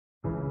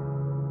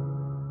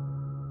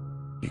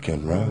You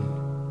can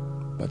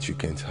run, but you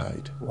can't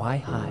hide. Why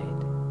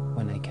hide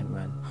when I can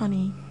run?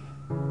 Honey,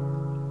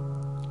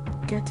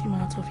 get him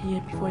out of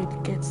here before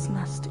it gets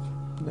nasty.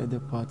 Let the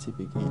party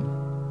begin.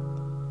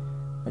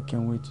 I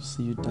can't wait to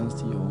see you dance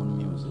to your own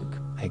music.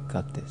 I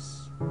got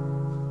this.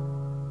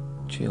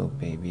 Chill,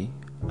 baby.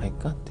 I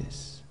got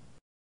this.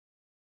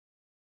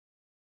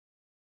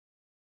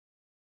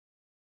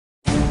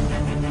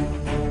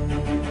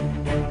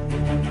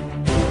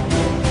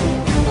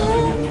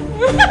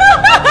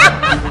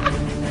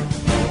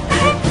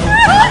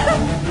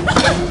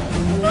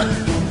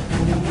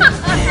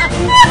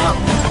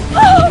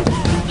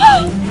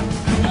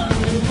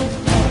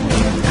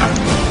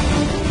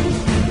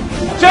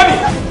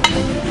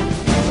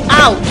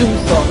 I'll do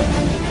so.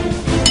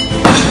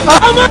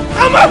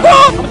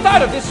 I'm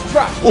tired of this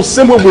trash. Oh,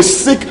 Samuel, we're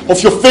sick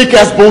of your fake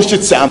ass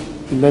bullshit, Sam.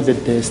 Let the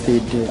dead stay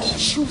dead.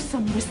 Show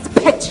some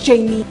respect,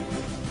 Jamie.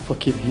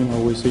 Keep him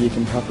away so you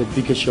can have the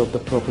bigger share of the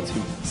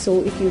property.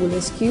 So if you will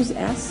excuse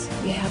us,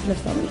 we have the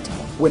family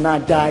talk. When I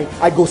die,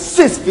 I go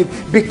 6 feet.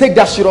 Big, take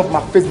that shit off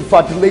my face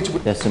before I delete you.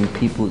 There's some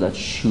people that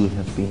should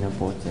have been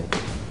aborted.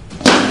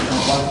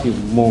 You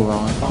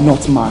moron.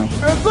 Not mine.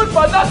 You're good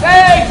for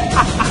nothing!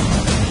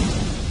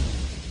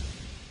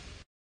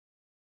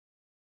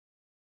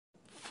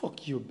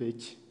 Fuck you,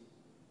 bitch.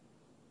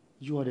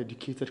 You are the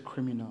educated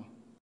criminal.